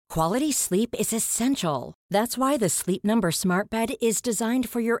Quality sleep is essential. That's why the Sleep Number Smart Bed is designed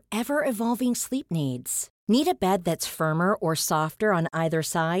for your ever-evolving sleep needs. Need a bed that's firmer or softer on either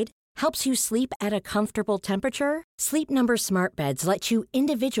side? Helps you sleep at a comfortable temperature? Sleep Number Smart Beds let you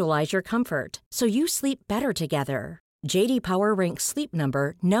individualize your comfort, so you sleep better together. J.D. Power ranks Sleep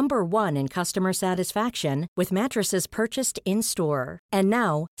Number number 1 in customer satisfaction with mattresses purchased in-store. And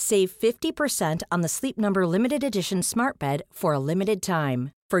now, save 50% on the Sleep Number Limited Edition Smart Bed for a limited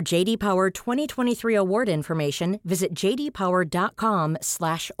time. For J.D. Power 2023 award information, visit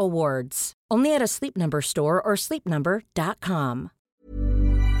jdpower.com/awards. Only at a Sleep Number store or sleepnumber.com.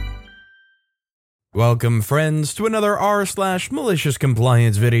 Welcome, friends, to another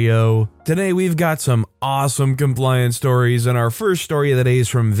r/MaliciousCompliance video. Today we've got some awesome compliance stories, and our first story of the day is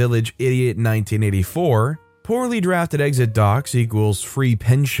from Village Idiot 1984. Poorly drafted exit docs equals free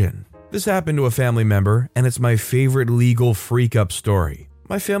pension. This happened to a family member, and it's my favorite legal freak-up story.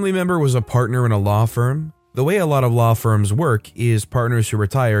 My family member was a partner in a law firm. The way a lot of law firms work is partners who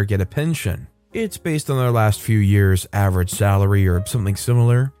retire get a pension. It's based on their last few years' average salary or something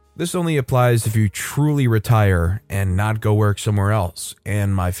similar. This only applies if you truly retire and not go work somewhere else,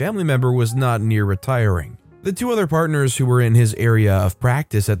 and my family member was not near retiring. The two other partners who were in his area of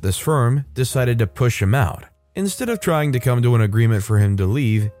practice at this firm decided to push him out. Instead of trying to come to an agreement for him to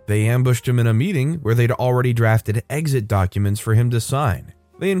leave, they ambushed him in a meeting where they'd already drafted exit documents for him to sign.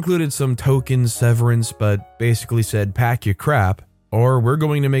 They included some token severance, but basically said, pack your crap, or we're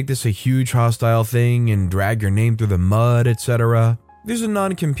going to make this a huge hostile thing and drag your name through the mud, etc. There's a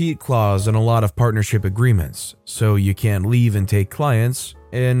non-compete clause in a lot of partnership agreements, so you can't leave and take clients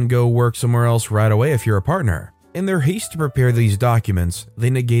and go work somewhere else right away if you're a partner. In their haste to prepare these documents,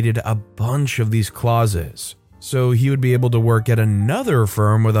 they negated a bunch of these clauses, so he would be able to work at another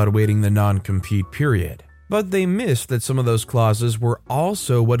firm without waiting the non-compete period. But they missed that some of those clauses were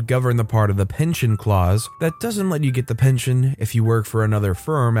also what govern the part of the pension clause that doesn't let you get the pension if you work for another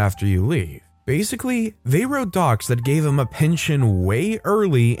firm after you leave. Basically, they wrote docs that gave him a pension way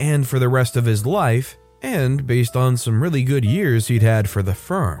early and for the rest of his life, and based on some really good years he'd had for the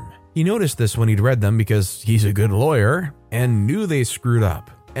firm. He noticed this when he'd read them because he's a good lawyer, and knew they screwed up,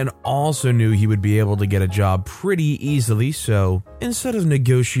 and also knew he would be able to get a job pretty easily, so instead of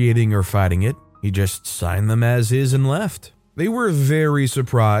negotiating or fighting it, he just signed them as is and left. They were very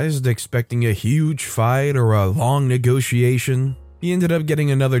surprised, expecting a huge fight or a long negotiation. He ended up getting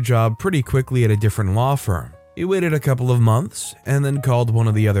another job pretty quickly at a different law firm. He waited a couple of months and then called one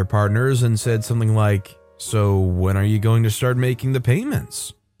of the other partners and said something like, "So when are you going to start making the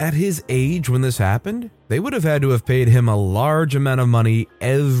payments?" At his age when this happened, they would have had to have paid him a large amount of money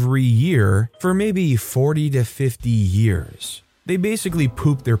every year for maybe 40 to 50 years. They basically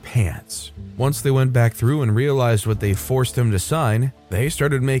pooped their pants. Once they went back through and realized what they forced him to sign, they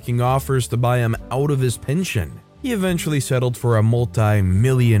started making offers to buy him out of his pension. He eventually settled for a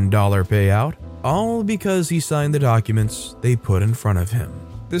multi-million-dollar payout, all because he signed the documents they put in front of him.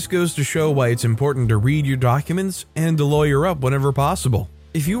 This goes to show why it's important to read your documents and to lawyer up whenever possible.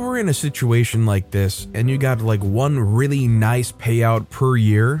 If you were in a situation like this and you got like one really nice payout per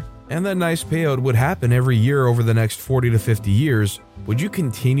year, and that nice payout would happen every year over the next 40 to 50 years, would you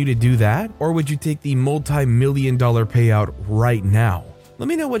continue to do that? Or would you take the multi-million-dollar payout right now? Let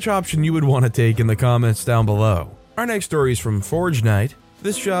me know which option you would want to take in the comments down below. Our next story is from Forge Knight.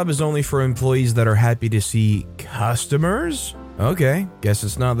 This job is only for employees that are happy to see customers? Okay, guess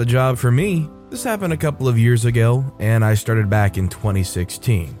it's not the job for me. This happened a couple of years ago, and I started back in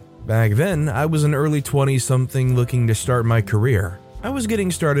 2016. Back then, I was an early 20-something looking to start my career. I was getting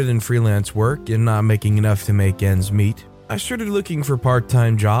started in freelance work and not making enough to make ends meet. I started looking for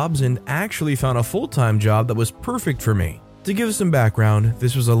part-time jobs and actually found a full-time job that was perfect for me. To give some background,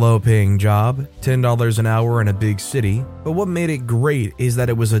 this was a low-paying job, $10 an hour in a big city, but what made it great is that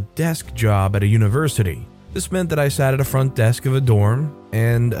it was a desk job at a university. This meant that I sat at a front desk of a dorm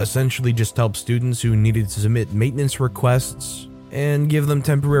and essentially just helped students who needed to submit maintenance requests and give them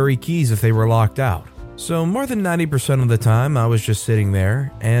temporary keys if they were locked out. So more than 90% of the time I was just sitting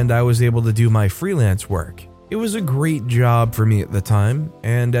there and I was able to do my freelance work. It was a great job for me at the time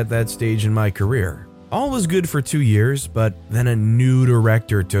and at that stage in my career. All was good for 2 years, but then a new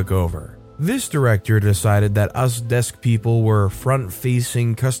director took over. This director decided that us desk people were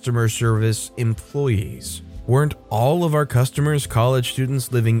front-facing customer service employees. Weren't all of our customers college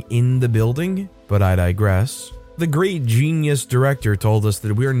students living in the building? But I digress. The great genius director told us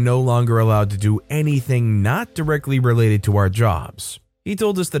that we're no longer allowed to do anything not directly related to our jobs. He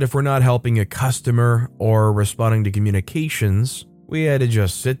told us that if we're not helping a customer or responding to communications, we had to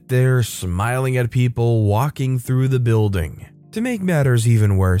just sit there smiling at people walking through the building. To make matters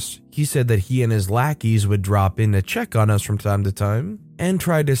even worse, he said that he and his lackeys would drop in to check on us from time to time and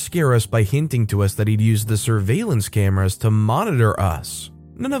tried to scare us by hinting to us that he'd use the surveillance cameras to monitor us.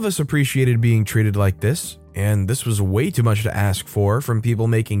 None of us appreciated being treated like this, and this was way too much to ask for from people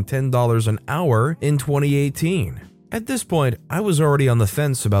making $10 an hour in 2018. At this point, I was already on the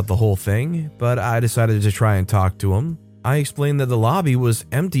fence about the whole thing, but I decided to try and talk to him. I explained that the lobby was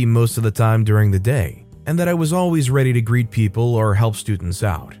empty most of the time during the day, and that I was always ready to greet people or help students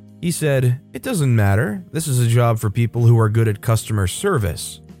out. He said, "It doesn't matter, this is a job for people who are good at customer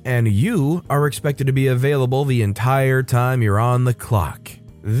service, and you are expected to be available the entire time you're on the clock."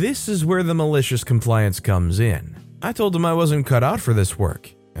 This is where the malicious compliance comes in. I told him I wasn't cut out for this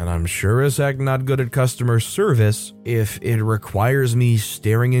work, and I'm sure as heck not good at customer service if it requires me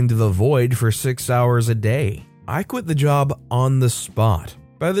staring into the void for 6 hours a day. I quit the job on the spot.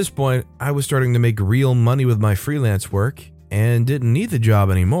 By this point, I was starting to make real money with my freelance work and didn't need the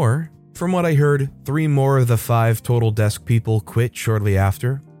job anymore. From what I heard, 3 more of the 5 total desk people quit shortly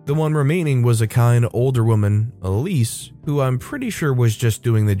after. The one remaining was a kind older woman, Elise, who I'm pretty sure was just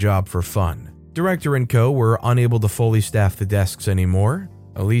doing the job for fun. Director and co were unable to fully staff the desks anymore.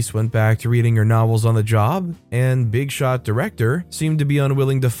 Elise went back to reading her novels on the job, and Big Shot Director seemed to be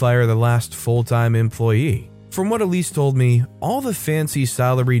unwilling to fire the last full-time employee. From what Elise told me, all the fancy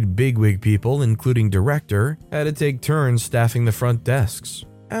salaried bigwig people, including Director, had to take turns staffing the front desks.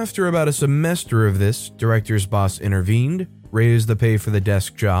 After about a semester of this, Director's boss intervened, raised the pay for the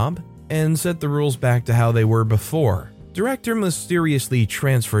desk job, and set the rules back to how they were before. Director mysteriously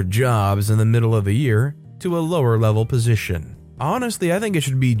transferred jobs in the middle of the year to a lower-level position. Honestly, I think it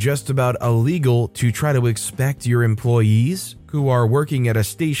should be just about illegal to try to expect your employees who are working at a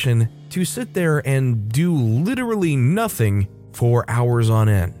station to sit there and do literally nothing for hours on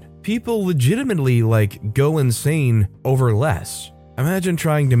end. People legitimately go insane over less. Imagine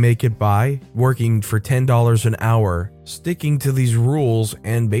trying to make it by working for $10 an hour, sticking to these rules,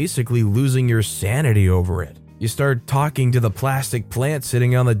 and basically losing your sanity over it. You start talking to the plastic plant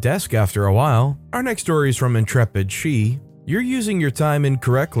sitting on the desk after a while. Our next story is from Intrepid She. "You're using your time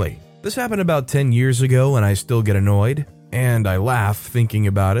incorrectly. This happened about 10 years ago and I still get annoyed. And I laugh thinking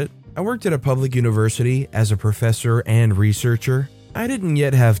about it. I worked at a public university as a professor and researcher. I didn't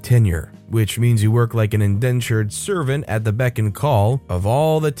yet have tenure, which means you work like an indentured servant at the beck and call of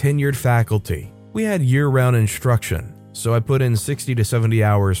all the tenured faculty. We had year-round instruction, so I put in 60 to 70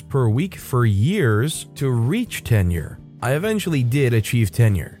 hours per week for years to reach tenure. I eventually did achieve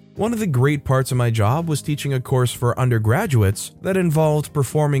tenure. One of the great parts of my job was teaching a course for undergraduates that involved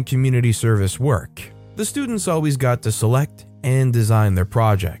performing community service work. The students always got to select and design their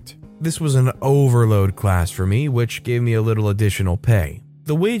project. This was an overload class for me, which gave me a little additional pay.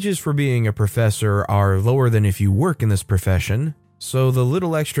 The wages for being a professor are lower than if you work in this profession, so the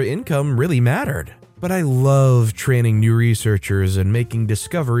little extra income really mattered. But I love training new researchers and making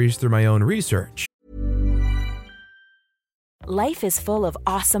discoveries through my own research. Life is full of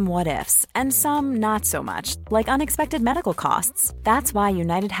awesome what-ifs, and some not so much, like unexpected medical costs. That's why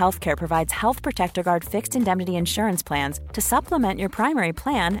United Healthcare provides Health Protector Guard fixed indemnity insurance plans to supplement your primary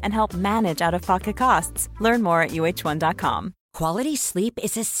plan and help manage out-of-pocket costs. Learn more at uh1.com. Quality sleep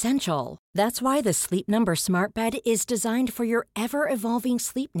is essential. That's why the Sleep Number Smart Bed is designed for your ever-evolving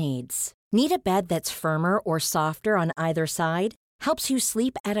sleep needs. Need a bed that's firmer or softer on either side? Helps you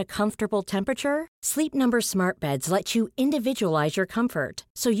sleep at a comfortable temperature? Sleep Number Smart Beds let you individualize your comfort,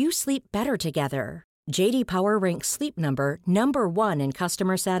 so you sleep better together. J.D. Power ranks Sleep Number number 1 in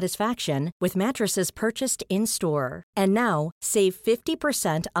customer satisfaction with mattresses purchased in-store. And now, save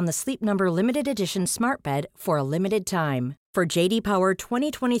 50% on the Sleep Number Limited Edition Smart Bed for a limited time. For J.D. Power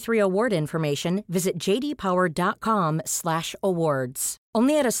 2023 award information, visit jdpower.com/awards.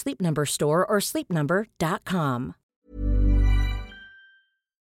 Only at a Sleep Number store or sleepnumber.com.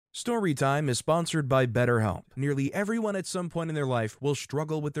 Storytime is sponsored by BetterHelp. Nearly everyone at some point in their life will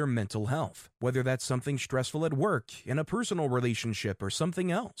struggle with their mental health, whether that's something stressful at work, in a personal relationship, or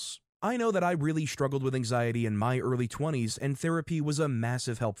something else. I know that I really struggled with anxiety in my early 20s, and therapy was a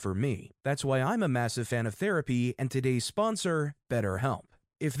massive help for me. That's why I'm a massive fan of therapy and today's sponsor, BetterHelp.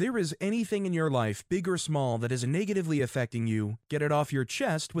 If there is anything in your life, big or small, that is negatively affecting you, get it off your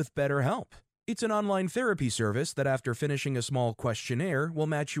chest with BetterHelp. It's an online therapy service that after finishing a small questionnaire will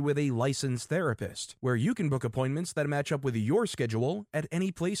match you with a licensed therapist, where you can book appointments that match up with your schedule at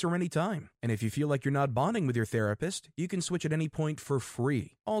any place or any time. And if you feel like you're not bonding with your therapist, you can switch at any point for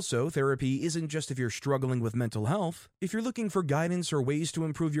free. Also, therapy isn't just if you're struggling with mental health. If you're looking for guidance or ways to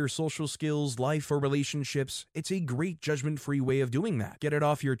improve your social skills, life, or relationships, it's a great judgment-free way of doing that. Get it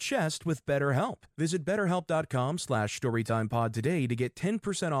off your chest with BetterHelp. Visit BetterHelp.com/StorytimePod today to get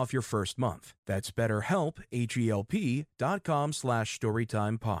 10% off your first month. That's BetterHelp,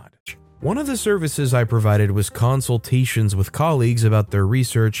 HELP.com/StorytimePod. One of the services I provided was consultations with colleagues about their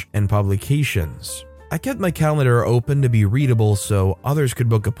research and publications. I kept my calendar open to be readable so others could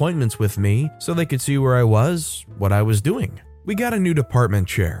book appointments with me so they could see where I was, what I was doing. We got a new department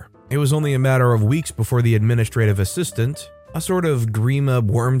chair. It was only a matter of weeks before the administrative assistant, a sort of Grima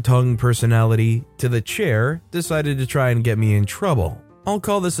worm-tongue personality to the chair, decided to try and get me in trouble. I'll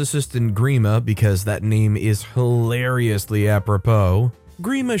call this assistant Grima because that name is hilariously apropos.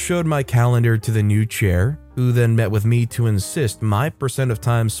 Grima showed my calendar to the new chair, who then met with me to insist my percent of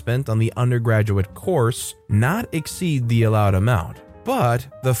time spent on the undergraduate course not exceed the allowed amount. But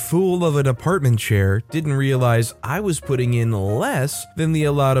the fool of a department chair didn't realize I was putting in less than the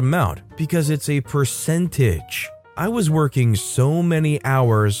allowed amount because it's a percentage. I was working so many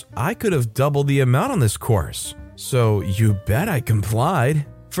hours, I could have doubled the amount on this course. So you bet I complied.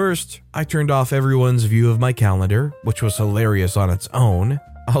 First, I turned off everyone's view of my calendar, which was hilarious on its own.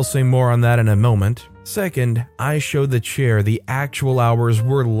 I'll say more on that in a moment. Second, I showed the chair the actual hours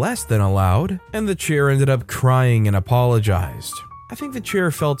were less than allowed, and the chair ended up crying and apologized. I think the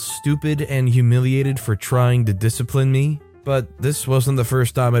chair felt stupid and humiliated for trying to discipline me, but this wasn't the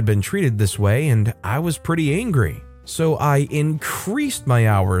first time I'd been treated this way, and I was pretty angry. So I increased my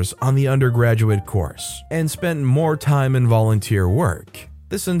hours on the undergraduate course and spent more time in volunteer work.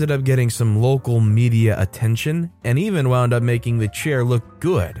 This ended up getting some local media attention and even wound up making the chair look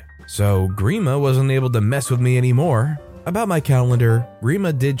good. So Grima wasn't able to mess with me anymore. About my calendar,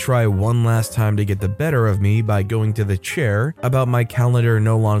 Grima did try one last time to get the better of me by going to the chair about my calendar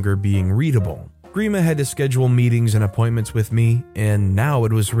no longer being readable. Grima had to schedule meetings and appointments with me, and now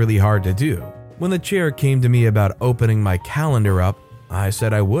it was really hard to do. When the chair came to me about opening my calendar up, I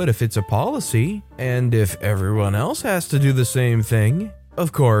said I would if it's a policy, and if everyone else has to do the same thing.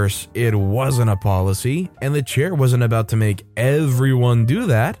 Of course, it wasn't a policy, and the chair wasn't about to make everyone do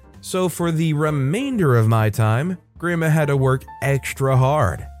that, so for the remainder of my time, Grima had to work extra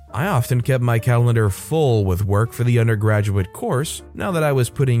hard. I often kept my calendar full with work for the undergraduate course now that I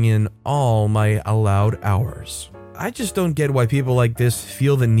was putting in all my allowed hours. I just don't get why people like this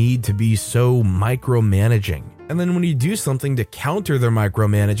feel the need to be so micromanaging. And then when you do something to counter their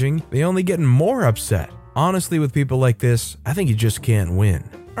micromanaging, they only get more upset. Honestly, with people like this, I think you just can't win.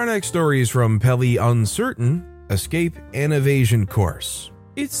 Our next story is from Pelly Uncertain, Escape and Evasion Course.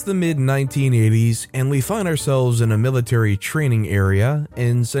 It's the mid-1980s, and we find ourselves in a military training area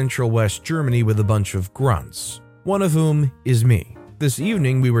in central West Germany with a bunch of grunts, one of whom is me. This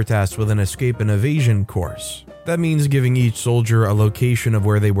evening, we were tasked with an escape and evasion course. That means giving each soldier a location of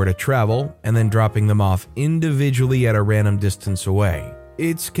where they were to travel, and then dropping them off individually at a random distance away.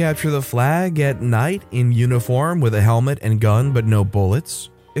 It's capture the flag at night in uniform with a helmet and gun but no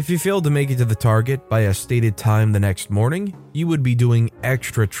bullets. If you failed to make it to the target by a stated time the next morning, you would be doing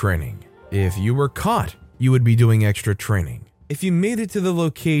extra training. If you were caught, you would be doing extra training. If you made it to the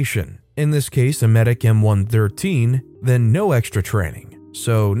location, in this case a medic M113, then no extra training.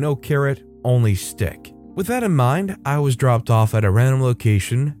 So no carrot, only stick. With that in mind, I was dropped off at a random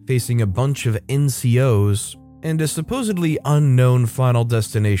location facing a bunch of NCOs and a supposedly unknown final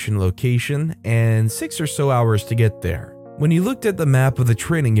destination location and 6 or so hours to get there. When you looked at the map of the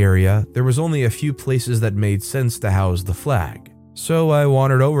training area, there was only a few places that made sense to house the flag. So I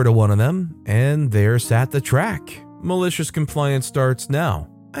wandered over to one of them, and there sat the track. Malicious compliance starts now.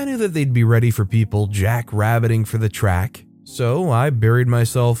 I knew that they'd be ready for people jackrabbiting for the track, so I buried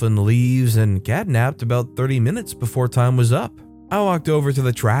myself in leaves and catnapped about 30 minutes before time was up. I walked over to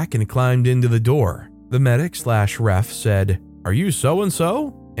the track and climbed into the door. The medic/ref said, "Are you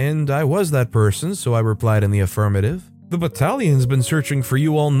so-and-so?" And I was that person, so I replied in the affirmative. "The battalion's been searching for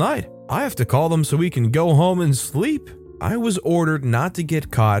you all night. I have to call them so we can go home and sleep." I was ordered not to get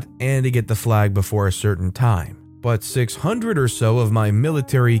caught and to get the flag before a certain time. But 600 or so of my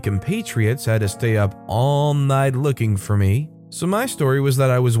military compatriots had to stay up all night looking for me. So my story was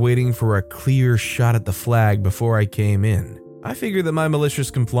that I was waiting for a clear shot at the flag before I came in. I figured that my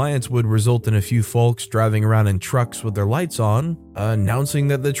malicious compliance would result in a few folks driving around in trucks with their lights on, announcing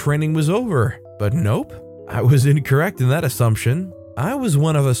that the training was over. But nope. I was incorrect in that assumption. I was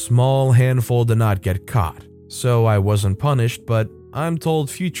one of a small handful to not get caught, so I wasn't punished, but I'm told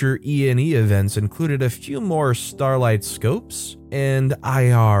future E&E events included a few more Starlight scopes and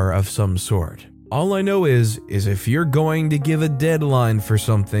IR of some sort. All I know is if you're going to give a deadline for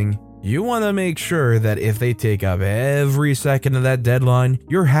something, you want to make sure that if they take up every second of that deadline,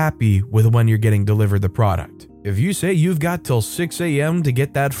 you're happy with when you're getting delivered the product. If you say you've got till 6 a.m. to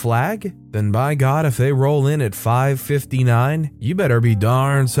get that flag, then by God, if they roll in at 5:59, you better be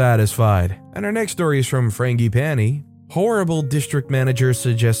darn satisfied. And our next story is from Frangipani. Horrible district manager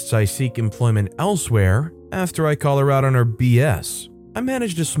suggests I seek employment elsewhere after I call her out on her BS. I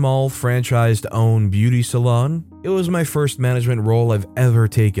managed a small franchised-owned beauty salon. It was my first management role I've ever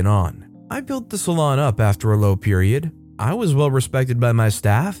taken on. I built the salon up after a low period. I was well respected by my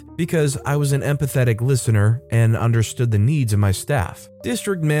staff because I was an empathetic listener and understood the needs of my staff.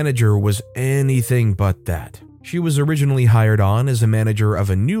 District manager was anything but that. She was originally hired on as a manager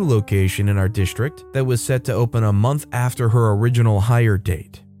of a new location in our district that was set to open a month after her original hire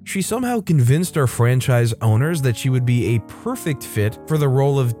date. She somehow convinced our franchise owners that she would be a perfect fit for the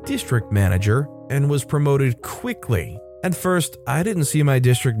role of district manager and was promoted quickly. At first, I didn't see my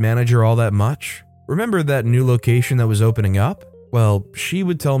district manager all that much. Remember that new location that was opening up? Well, she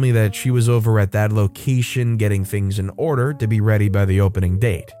would tell me that she was over at that location getting things in order to be ready by the opening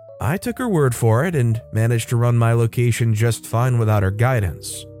date. I took her word for it and managed to run my location just fine without her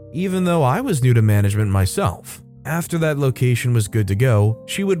guidance, even though I was new to management myself. After that location was good to go,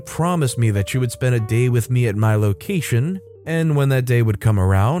 she would promise me that she would spend a day with me at my location, and when that day would come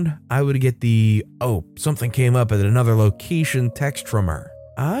around, I would get the, "Oh, something came up at another location" text from her.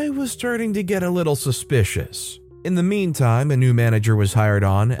 I was starting to get a little suspicious. In the meantime, a new manager was hired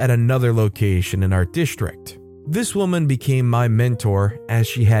on at another location in our district. This woman became my mentor as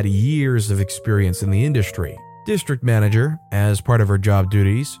she had years of experience in the industry. District manager, as part of her job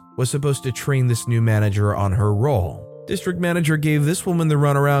duties, was supposed to train this new manager on her role. District manager gave this woman the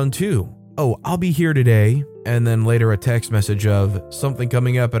runaround too. "Oh, I'll be here today," and then later a text message of something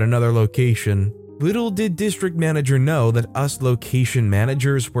coming up at another location. Little did district manager know that us location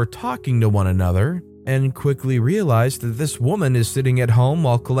managers were talking to one another and quickly realized that this woman is sitting at home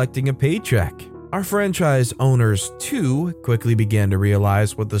while collecting a paycheck. Our franchise owners too quickly began to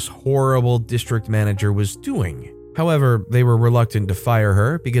realize what this horrible district manager was doing. However, they were reluctant to fire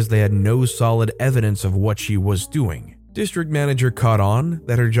her because they had no solid evidence of what she was doing. District manager caught on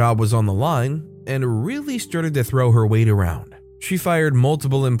that her job was on the line and really started to throw her weight around. She fired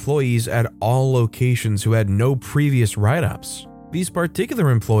multiple employees at all locations who had no previous write-ups. These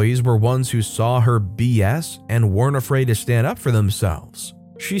particular employees were ones who saw her BS and weren't afraid to stand up for themselves.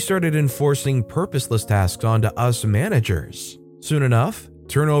 She started enforcing purposeless tasks onto us managers. Soon enough,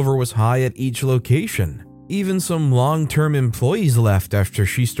 turnover was high at each location. Even some long-term employees left after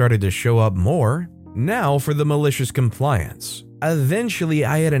she started to show up more. Now for the malicious compliance. Eventually,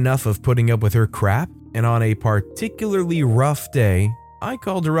 I had enough of putting up with her crap, and on a particularly rough day, I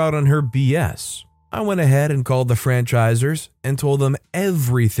called her out on her BS. I went ahead and called the franchisers and told them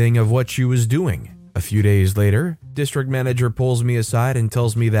everything of what she was doing. A few days later, district manager pulls me aside and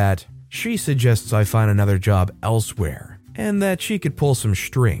tells me that she suggests I find another job elsewhere and that she could pull some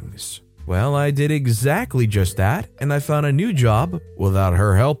strings. Well, I did exactly just that, and I found a new job, without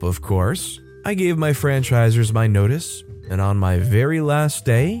her help, of course. I gave my franchisers my notice, and on my very last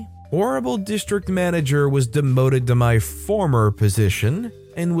day, horrible district manager was demoted to my former position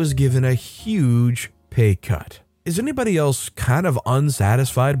and was given a huge pay cut. Is anybody else kind of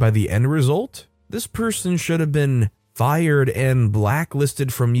unsatisfied by the end result? This person should have been fired and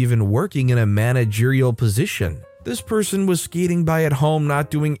blacklisted from even working in a managerial position. This person was skating by at home not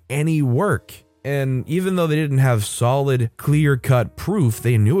doing any work. And even though they didn't have solid, clear-cut proof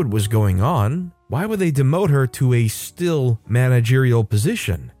they knew it was going on, why would they demote her to a still managerial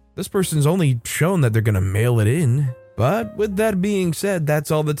position? This person's only shown that they're gonna mail it in. But with that being said, that's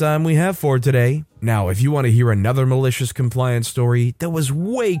all the time we have for today. Now, if you want to hear another malicious compliance story that was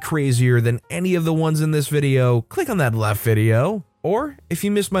way crazier than any of the ones in this video, click on that left video. Or if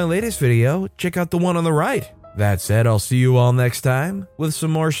you missed my latest video, check out the one on the right. That said, I'll see you all next time with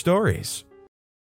some more stories.